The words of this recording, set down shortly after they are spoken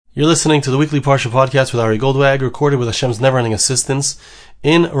You're listening to the weekly Parsha podcast with Ari Goldwag, recorded with Hashem's never-ending assistance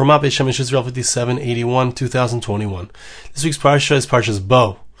in Ramat Beit Shemesh Israel 5781, 2021. This week's Parsha is Parsha's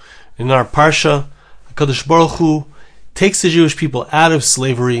Bo. In our Parsha, HaKadosh Baruch Hu takes the Jewish people out of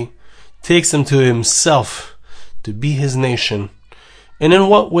slavery, takes them to himself to be his nation. And in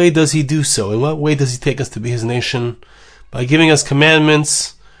what way does he do so? In what way does he take us to be his nation? By giving us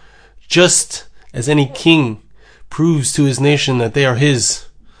commandments, just as any king proves to his nation that they are his,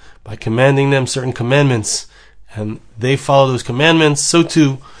 by commanding them certain commandments, and they follow those commandments. So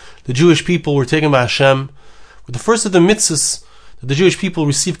too, the Jewish people were taken by Hashem with the first of the mitzvahs that the Jewish people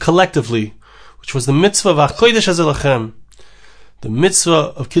received collectively, which was the mitzvah of HaChodesh Hazeh Lachem, the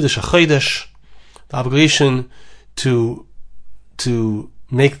mitzvah of Kiddush HaChodesh, the obligation to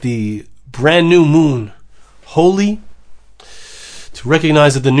make the brand new moon holy, to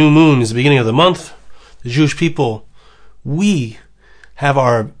recognize that the new moon is the beginning of the month. The Jewish people, we have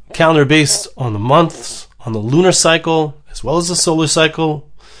our calendar based on the months, on the lunar cycle, as well as the solar cycle,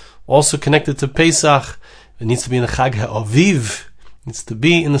 also connected to Pesach. It needs to be in the Chag HaAviv, it needs to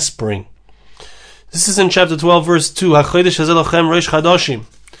be in the spring. This is in chapter 12, verse 2, HaChodesh Hazeh Lachem Rosh Chadashim.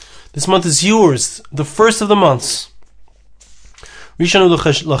 This month is yours, the first of the months. Rishanu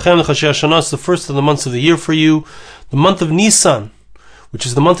Lachem L'Chashei Hashanah is the first of the months of the year for you. The month of Nisan, which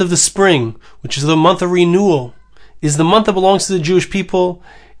is the month of the spring, which is the month of renewal, is the month that belongs to the Jewish people.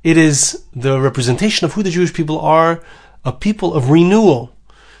 It is the representation of who the Jewish people are, a people of renewal.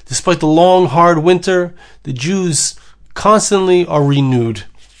 Despite the long, hard winter, the Jews constantly are renewed.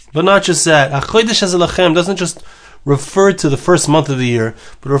 But not just that. HaChodesh Hazeh Lachem doesn't just refer to the first month of the year,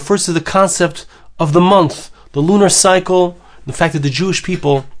 but it refers to the concept of the month, the lunar cycle, the fact that the Jewish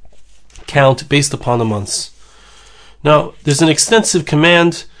people count based upon the months. Now, there's an extensive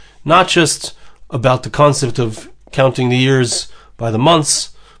command, not just about the concept of counting the years by the months,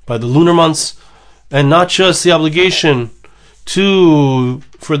 by the lunar months, and not just the obligation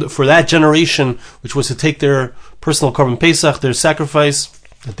for that generation, which was to take their personal Korban Pesach, their sacrifice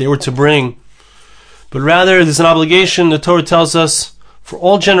that they were to bring, but rather there's an obligation, the Torah tells us, for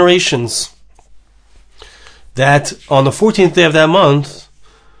all generations, that on the 14th day of that month,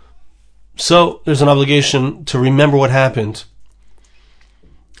 so there's an obligation to remember what happened.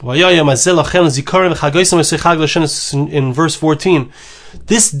 In verse 14,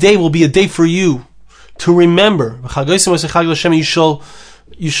 this day will be a day for you to remember.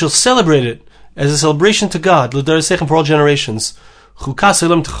 You shall celebrate it as a celebration to God for all generations. How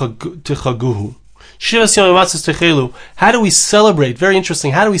do we celebrate? Very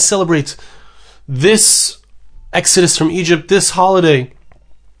interesting. How do we celebrate this Exodus from Egypt, this holiday,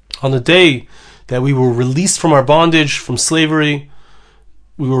 on the day that we were released from our bondage, from slavery?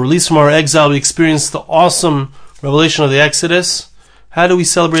 We were released from our exile. We experienced the awesome revelation of the Exodus. How do we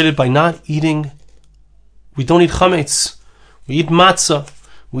celebrate it? By not eating. We don't eat chametz. We eat matzah.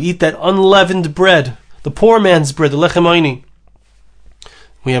 We eat that unleavened bread, the poor man's bread, the lechem oini.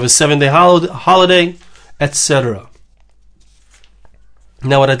 We have a 7-day holiday, etc.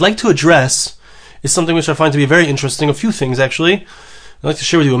 Now, what I'd like to address is something which I find to be very interesting. A few things, actually. I'd like to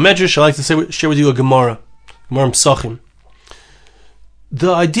share with you a medrash. I'd like to share with you a Gemara Psachim.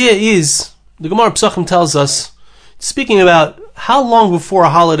 The idea is, the Gemara Psachim tells us, speaking about how long before a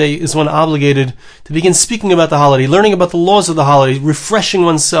holiday is one obligated to begin speaking about the holiday, learning about the laws of the holiday, refreshing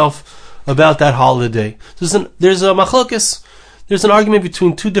oneself about that holiday. There's a machlokes, there's an argument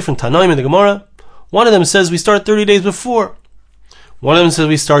between two different Tanaim in the Gemara. One of them says we start 30 days before. One of them says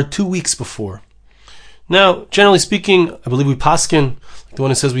we start 2 weeks before. Now, generally speaking, I believe we paskin, the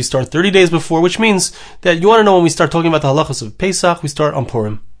one who says we start 30 days before, which means that you want to know when we start talking about the halachas of Pesach, we start on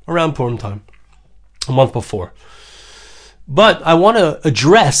Purim, around Purim time, a month before. But I want to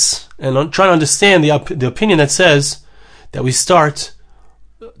address and try to understand the opinion that says that we start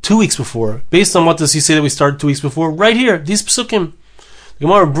 2 weeks before. Based on what does he say that we start 2 weeks before? Right here, these psukim. The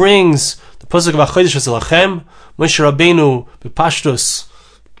Gemara brings the pasuk of HaChodesh Hazeh Lachem, Moshe Rabbeinu b'Pashtus.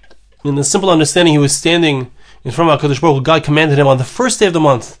 In the simple understanding, he was standing in front of HaKadosh Baruch Hu. God commanded him on the first day of the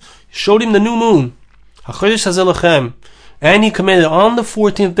month. He showed him the new moon. HaChodesh Hazeh Lachem. And he commanded on the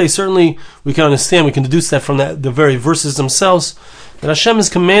 14th day. Certainly, we can understand, we can deduce that from the very verses themselves, that Hashem is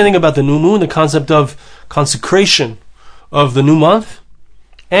commanding about the new moon, the concept of consecration of the new month.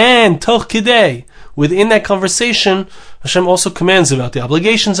 And Toch Kidei, within that conversation, Hashem also commands about the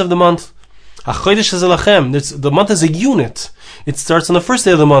obligations of the month. HaChodesh Hazeh Lachem. The month is a unit. It starts on the first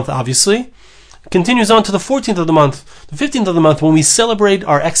day of the month, obviously. It continues on to the 14th of the month. The 15th of the month, when we celebrate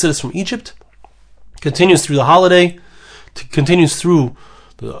our exodus from Egypt, continues through the holiday, continues through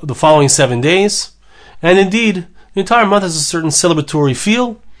the following 7 days. And indeed, the entire month has a certain celebratory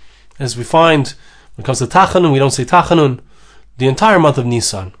feel. as we find when it comes to Tachanun, we don't say Tachanun, the entire month of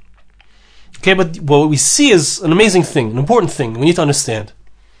Nisan. Okay, but what we see is an amazing thing, an important thing we need to understand.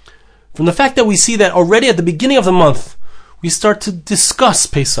 From the fact that we see that already at the beginning of the month, we start to discuss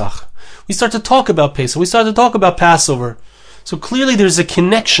Pesach. We start to talk about Pesach. We start to talk about Passover. So clearly there's a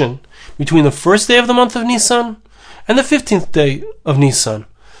connection between the first day of the month of Nisan and the 15th day of Nisan.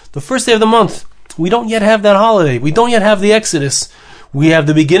 The first day of the month, we don't yet have that holiday. We don't yet have the Exodus. We have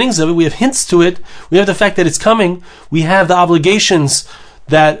the beginnings of it. We have hints to it. We have the fact that it's coming. We have the obligations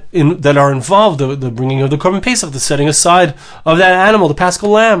that are involved, the bringing of the Korban Pesach, the setting aside of that animal, the Paschal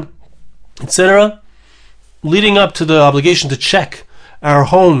lamb, etc., leading up to the obligation to check our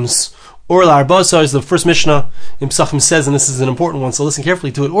homes. Or l'arbasa is the first Mishnah in Pesachim says, and this is an important one, so listen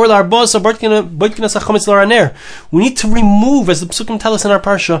carefully to it. Or l'arbasa bartkinas hachametz l'araner. We need to remove, as the Pesukim tell us in our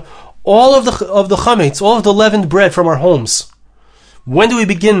parsha, all of the chametz, all of the leavened bread from our homes. When do we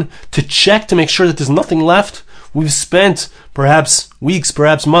begin to check to make sure that there's nothing left? We've spent perhaps weeks,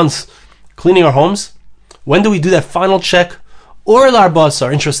 perhaps months cleaning our homes. When do we do that final check? Or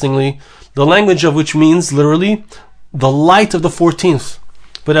l'arbasa, interestingly, the language of which means literally the light of the 14th.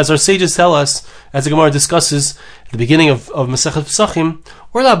 But as our sages tell us, as the Gemara discusses at the beginning of Masechet Pesachim,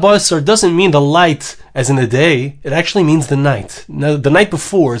 Or L'Abasar doesn't mean the light as in the day, it actually means the night. Now, the night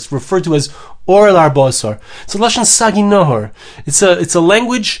before is referred to as Or L'Abasar. It's a Lashon Sagi Nohor. It's a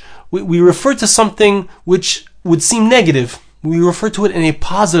language, we refer to something which would seem negative. We refer to it in a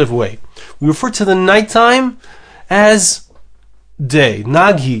positive way. We refer to the nighttime as day.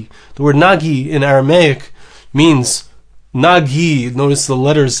 Naghi, the word Naghi in Aramaic means Naghi, notice the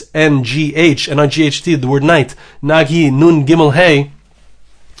letters N-G-H, N-I-G-H-T, the word night. Naghi, Nun, Gimel, Hey.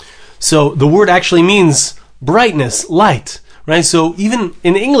 So the word actually means brightness, light, right? So even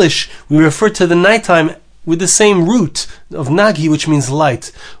in English, we refer to the nighttime with the same root of Naghi, which means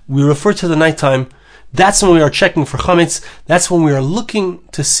light. We refer to the nighttime. That's when we are checking for chametz. That's when we are looking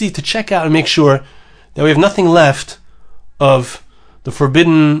to see, to check out and make sure that we have nothing left of the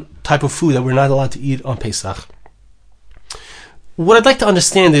forbidden type of food that we're not allowed to eat on Pesach. What I'd like to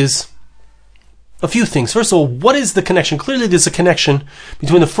understand is a few things. First of all, what is the connection? Clearly there's a connection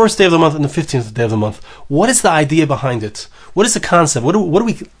between the first day of the month and the 15th day of the month. What is the idea behind it? What is the concept? What do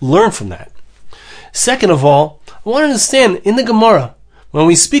we learn from that? Second of all, I want to understand in the Gemara, when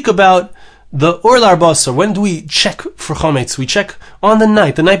we speak about the Or L'Arbasa, when do we check for chametz? We check on the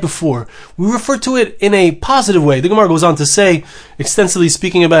night before. We refer to it in a positive way. The Gemara goes on to say, extensively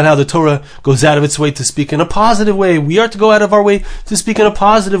speaking about how the Torah goes out of its way to speak in a positive way. We are to go out of our way to speak in a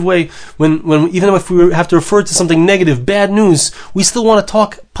positive way. When even if we have to refer to something negative, bad news, we still want to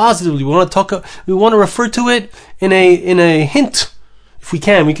talk positively. We want to refer to it in a hint. If we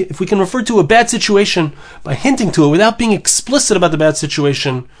can refer to a bad situation by hinting to it without being explicit about the bad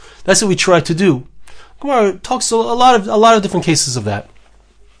situation, that's what we try to do. Gemara talks a lot of different cases of that.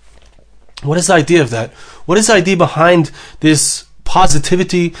 What is the idea of that? What is the idea behind this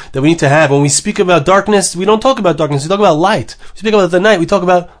positivity that we need to have? When we speak about darkness, we don't talk about darkness, we talk about light. We speak about the night, we talk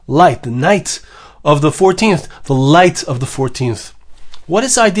about light, the night of the 14th, the light of the 14th. What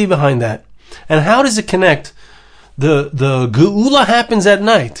is the idea behind that? And how does it connect? The Geula happens at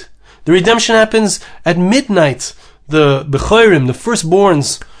night. The redemption happens at midnight. The Bechorim, the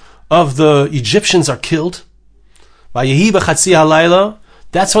firstborns of the Egyptians are killed. Vayehi b'chatzi halayla.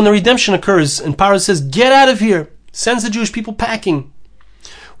 That's when the redemption occurs. And Paro says, get out of here. Sends the Jewish people packing.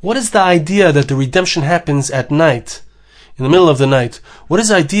 What is the idea that the redemption happens at night? In the middle of the night. What is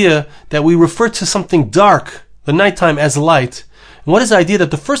the idea that we refer to something dark, the nighttime, as light? And what is the idea that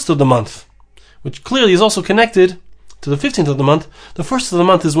the first of the month, which clearly is also connected to the 15th of the month, the first of the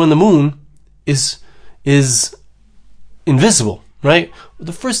month is when the moon is invisible, right?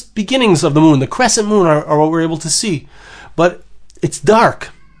 The first beginnings of the moon, the crescent moon, are what we're able to see. But it's dark.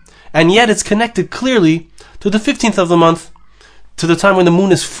 And yet it's connected clearly to the 15th of the month, to the time when the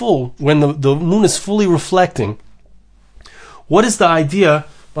moon is full, when the moon is fully reflecting. What is the idea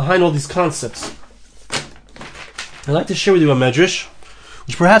behind all these concepts? I'd like to share with you a medrash,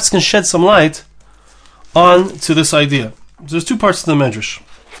 which perhaps can shed some light on to this idea. There's two parts to the medrash,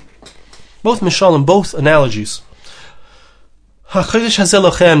 both mishalim, both analogies. HaChodesh hazeh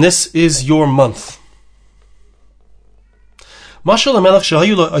lochem, this is your month. Mashal hamelech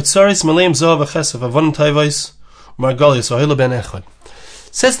shehayu lo oitzaris maleim zahav v'chesef avonim tayvos margalis ohilu ben echad.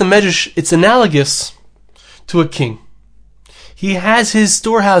 Says the medrash, it's analogous to a king. He has his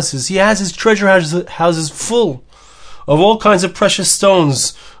storehouses, he has his treasure houses full of all kinds of precious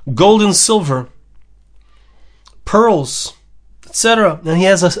stones, gold and silver, pearls, etc. And he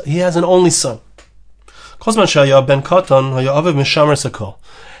has an only son.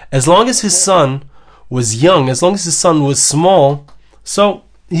 as long as his son was young, as long as his son was small, so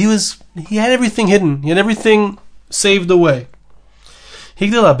he had everything hidden. He had everything saved away.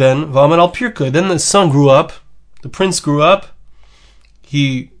 Higdal haben v'amar al pirka. Then the son grew up. The prince grew up.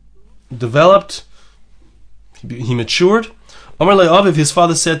 He developed. He matured. Amar le'aviv, his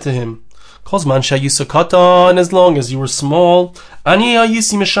father said to him, Kol zman shayisa katan, as long as you were small, ani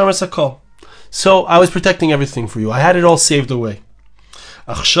hayisi mishamar sakol. So I was protecting everything for you. I had it all saved away.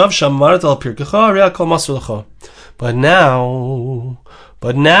 Achshav shamart al pirkecha re'al kol masur lecha.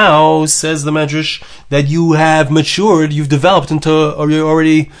 But now, says the Medrash, that you have matured, you've developed into, or you're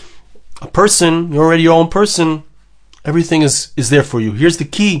already a person, you're already your own person, everything is there for you. Here's the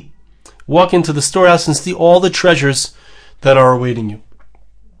key. Walk into the storehouse and see all the treasures that are awaiting you.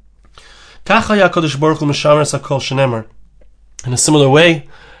 In a similar way,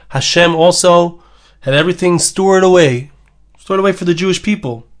 Hashem also had everything stored away for the Jewish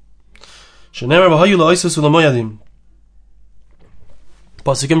people.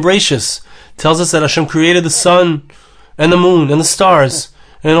 Pasuk in Bereshis tells us that Hashem created the sun and the moon and the stars,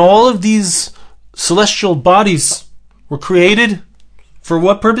 and all of these celestial bodies were created for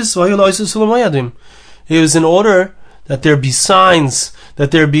what purpose? It was in order that there be signs,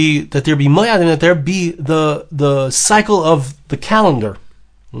 that there be moyadim, that there be the cycle of the calendar.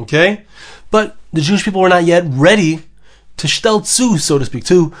 Okay, but the Jewish people were not yet ready to shteltzu, so to speak,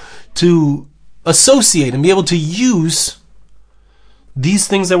 to associate and be able to use these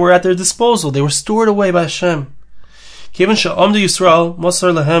things that were at their disposal. They were stored away by Hashem. When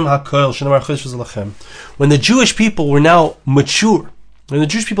the Jewish people were now mature, when the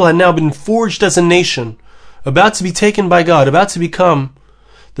Jewish people had now been forged as a nation, about to be taken by God, about to become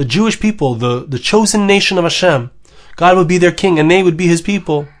the Jewish people, the chosen nation of Hashem, God would be their king and they would be his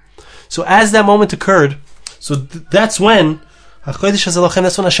people. So as that moment occurred, that's when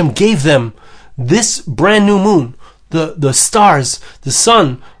Hashem gave them this brand new moon, the stars, the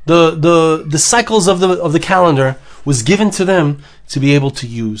sun, the cycles of the calendar was given to them to be able to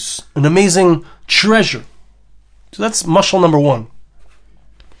use. An amazing treasure. So that's mashal number one.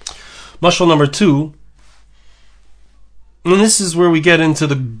 Mashal number two, and this is where we get into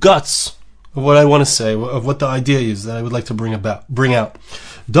the guts of what I want to say, of what the idea is that I would like to bring out.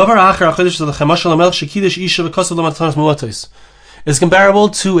 It's comparable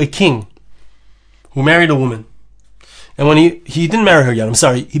to a king who married a woman. And when he didn't marry her yet,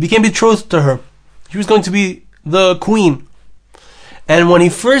 he became betrothed to her. He was going to be the queen. And when he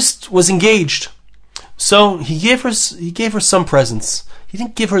first was engaged, so he gave her some presents. He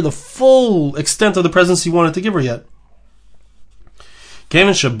didn't give her the full extent of the presents he wanted to give her yet.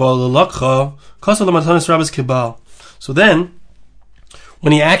 So then,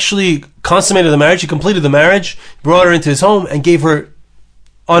 when he actually consummated the marriage, he completed the marriage, brought her into his home, and gave her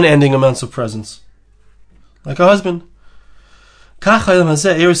unending amounts of presents. Like a husband. Says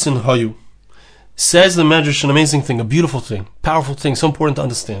the Medrash, an amazing thing, a beautiful thing, powerful thing, so important to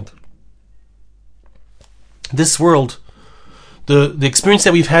understand. This world, the experience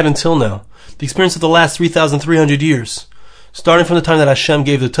that we've had until now, the experience of the last 3,300 years, starting from the time that Hashem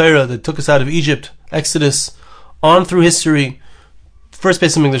gave the Torah that took us out of Egypt, Exodus, on through history, first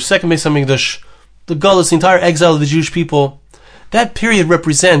Beis HaMikdash, second Beis HaMikdash, the Gullus, the entire exile of the Jewish people, that period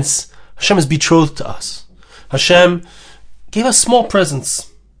represents Hashem is betrothed to us. Hashem gave us small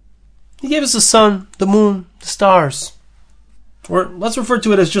presents. He gave us the sun, the moon, the stars. Or let's refer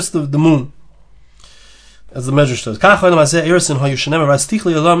to it as just the moon. As the Medrash says.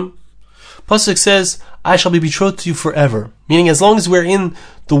 Pasuk says, I shall be betrothed to you forever. Meaning as long as we're in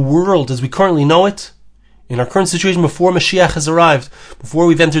the world as we currently know it, in our current situation before Mashiach has arrived, before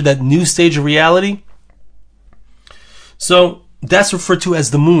we've entered that new stage of reality. So that's referred to as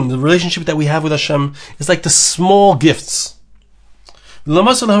the moon. The relationship that we have with Hashem is like the small gifts. So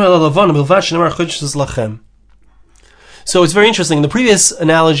it's very interesting. In the previous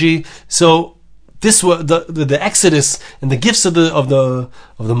analogy, so this was the Exodus and the gifts of the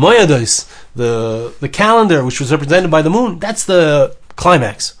Moyados, the calendar, which was represented by the moon. That's the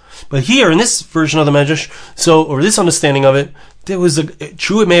climax. But here in this version of the Medrash, or this understanding of it,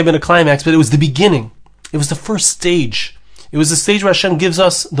 it may have been a climax, but it was the beginning. It was the first stage. It was the stage where Hashem gives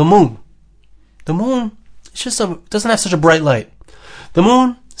us the moon. The moon, doesn't have such a bright light. The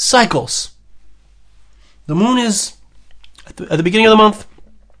moon cycles. The moon is, at the beginning of the month,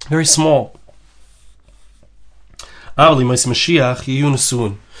 very small. Says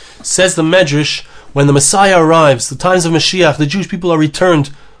the Medrash, when the Messiah arrives, the times of Mashiach, the Jewish people are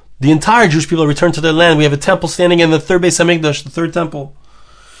returned, the entire Jewish people are returned to their land. We have a temple standing in the third Beis HaMikdash, the third temple.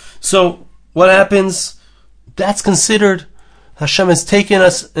 So, what happens? That's considered Hashem has taken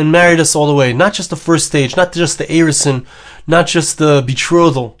us and married us all the way. Not just the first stage, not just the erison, not just the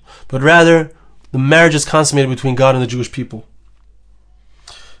betrothal, but rather the marriage is consummated between God and the Jewish people.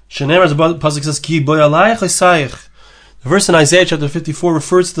 The verse in Isaiah chapter 54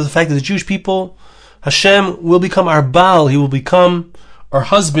 refers to the fact that the Jewish people, Hashem will become our Baal, He will become our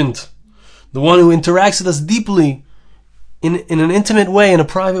husband, the one who interacts with us deeply, in an intimate way, in a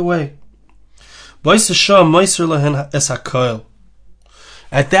private way.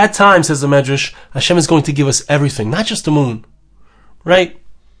 At that time, says the Medrash, Hashem is going to give us everything, not just the moon. Right?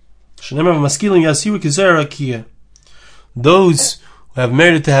 Those who have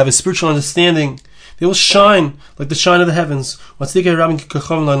merited to have a spiritual understanding, they will shine like the shine of the heavens.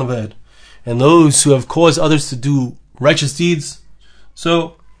 And those who have caused others to do righteous deeds,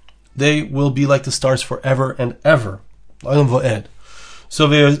 so they will be like the stars forever and ever. So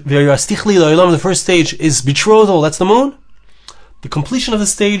the first stage is betrothal, that's the moon. The completion of the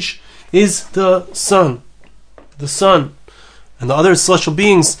stage is the sun. The sun. And the other celestial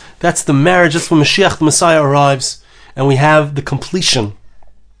beings, that's the marriage, that's when Mashiach, the Messiah, arrives. And we have the completion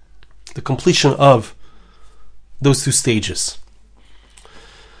of those two stages.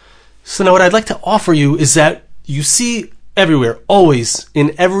 So now what I'd like to offer you is that you see everywhere, always,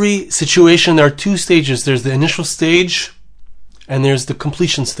 in every situation, there are two stages. There's the initial stage and there's the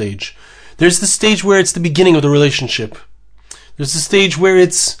completion stage. There's the stage where it's the beginning of the relationship. There's the stage where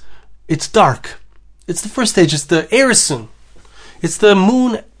it's dark. It's the first stage, it's the erison. It's the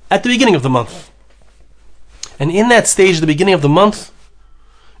moon at the beginning of the month. And in that stage, the beginning of the month,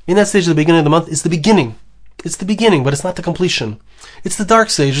 is the beginning. It's the beginning, but it's not the completion. It's the dark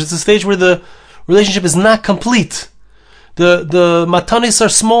stage. It's the stage where the relationship is not complete. The matanis are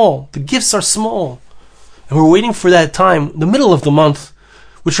small. The gifts are small. And we're waiting for that time, the middle of the month,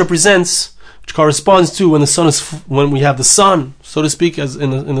 which corresponds to when we have the sun, so to speak, as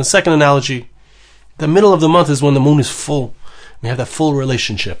in the second analogy. The middle of the month is when the moon is full. We have that full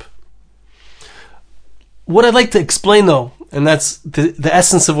relationship. What I'd like to explain, though, and that's the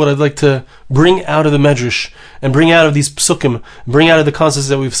essence of what I'd like to bring out of the Medrash, and bring out of these psukim, bring out of the concepts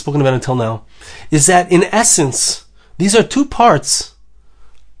that we've spoken about until now, is that in essence, these are two parts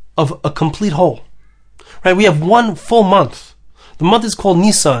of a complete whole. Right? We have one full month. The month is called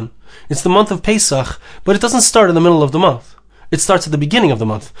Nisan. It's the month of Pesach, but it doesn't start in the middle of the month. It starts at the beginning of the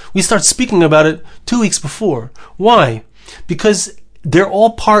month. We start speaking about it 2 weeks before. Why? Because they're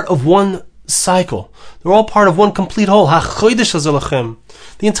all part of one cycle. They're all part of one complete whole. The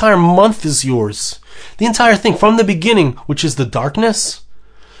entire month is yours. The entire thing, from the beginning, which is the darkness,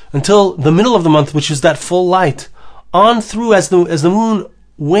 until the middle of the month, which is that full light, on through as the moon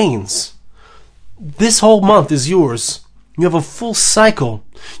wanes. This whole month is yours. You have a full cycle.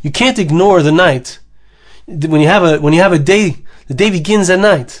 You can't ignore the night. When you have a day, the day begins at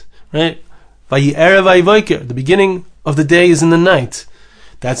night, right? The beginning of the day is in the night.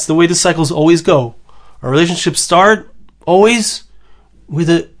 That's the way the cycles always go. Our relationships start always with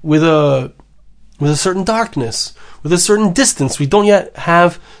a certain darkness, with a certain distance. We don't yet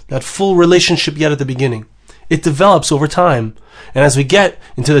have that full relationship yet at the beginning. It develops over time. And as we get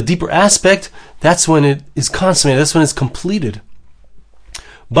into the deeper aspect, that's when it is consummated. That's when it's completed.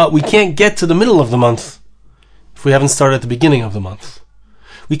 But we can't get to the middle of the month if we haven't started at the beginning of the month.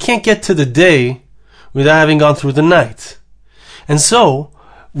 We can't get to the day without having gone through the night. And so,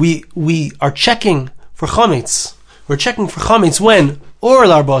 we are checking for chametz. We're checking for chametz when? Or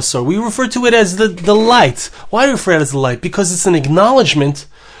l'arbasar. We refer to it as the light. Why do we refer to it as the light? Because it's an acknowledgement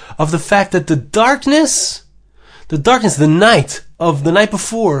of the fact that the darkness, the night of the night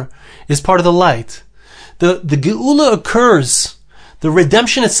before, is part of the light. The geula occurs, the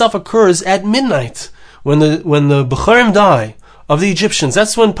redemption itself occurs at midnight, when the Bechorim die of the Egyptians.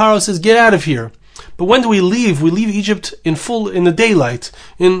 That's when Paro says, get out of here. But when do we leave? We leave Egypt in the daylight,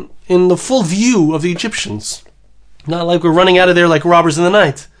 in the full view of the Egyptians. Not like we're running out of there like robbers in the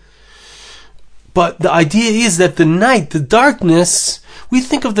night. But the idea is that the night, the darkness, we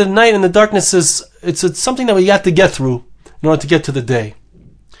think of the night and the darkness as it's something that we have to get through in order to get to the day.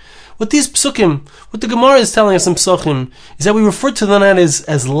 What these psukim, what the Gemara is telling us in Psukim, is that we refer to the night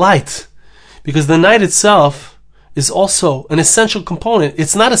as light, because the night itself is also an essential component.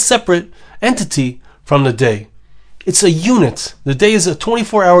 It's not a separate entity from the day. It's a unit. The day is a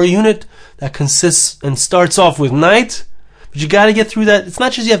 24-hour unit that consists and starts off with night, but you got to get through that. It's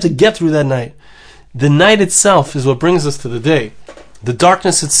not just you have to get through that night. The night itself is what brings us to the day. The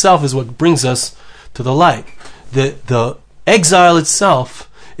darkness itself is what brings us to the light. The exile itself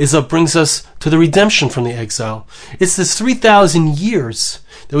is what brings us to the redemption from the exile. It's this 3,000 years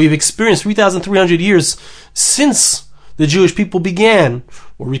that we've experienced, 3,300 years since the Jewish people began.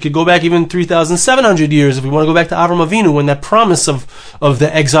 Or we could go back even 3,700 years if we want to go back to Avram Avinu, when that promise of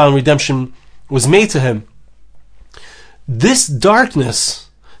the exile and redemption was made to him. This darkness,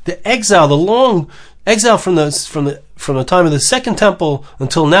 the exile, the long exile from the time of the Second Temple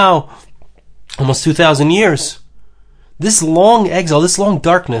until now, almost 2,000 years, this long exile, this long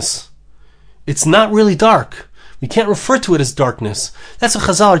darkness, it's not really dark. We can't refer to it as darkness. That's what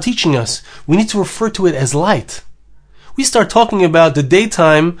Chazal are teaching us. We need to refer to it as light. We start talking about the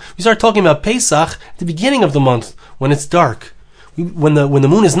daytime, we start talking about Pesach at the beginning of the month, when it's dark, when the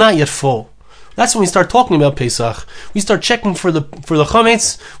moon is not yet full. That's when we start talking about Pesach. We start checking for the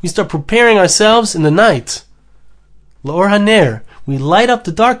chametz. We start preparing ourselves in the night. L'or haner. We light up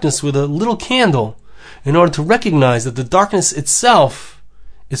the darkness with a little candle in order to recognize that the darkness itself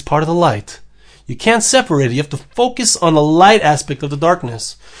is part of the light. You can't separate it. You have to focus on the light aspect of the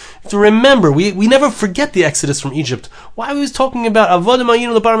darkness. You have to remember, we never forget the exodus from Egypt. Why we was talking about Avodim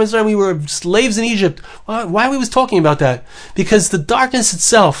Ayinu L'Bar Mitzrayim, we were slaves in Egypt. Why we was talking about that? Because the darkness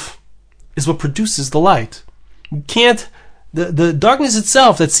itself is what produces the light. You can't, the darkness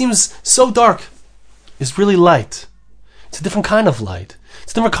itself that seems so dark is really light. It's a different kind of light.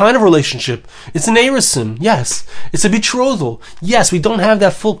 It's a different kind of relationship. It's an erusin, yes. It's a betrothal. Yes, we don't have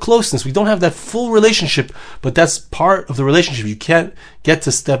that full closeness. We don't have that full relationship, but that's part of the relationship. You can't get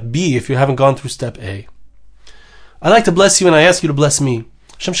to step B if you haven't gone through step A. I'd like to bless you, and I ask you to bless me.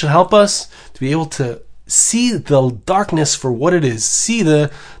 Hashem should help us to be able to see the darkness for what it is. See the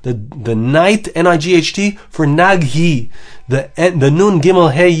night, N-I-G-H-T, for Naghi, the Nun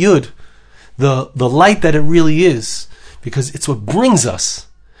Gimel Hey Yud, the light that it really is, because it's what brings us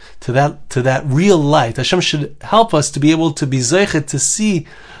to that real light. Hashem should help us to be able to be zeichet, to see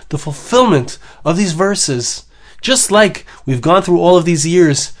the fulfillment of these verses. Just like we've gone through all of these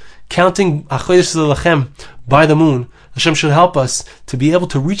years counting Achodesh Lachem by the moon, Hashem should help us to be able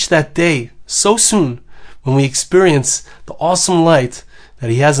to reach that day so soon when we experience the awesome light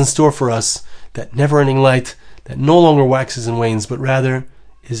that He has in store for us, that never-ending light that no longer waxes and wanes, but rather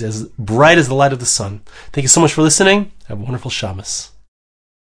is as bright as the light of the sun. Thank you so much for listening. Have a wonderful Shabbos.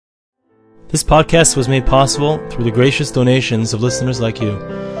 This podcast was made possible through the gracious donations of listeners like you.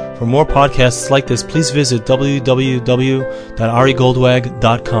 For more podcasts like this, please visit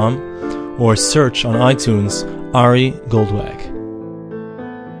www.arigoldwag.com or search on iTunes Ari Goldwag.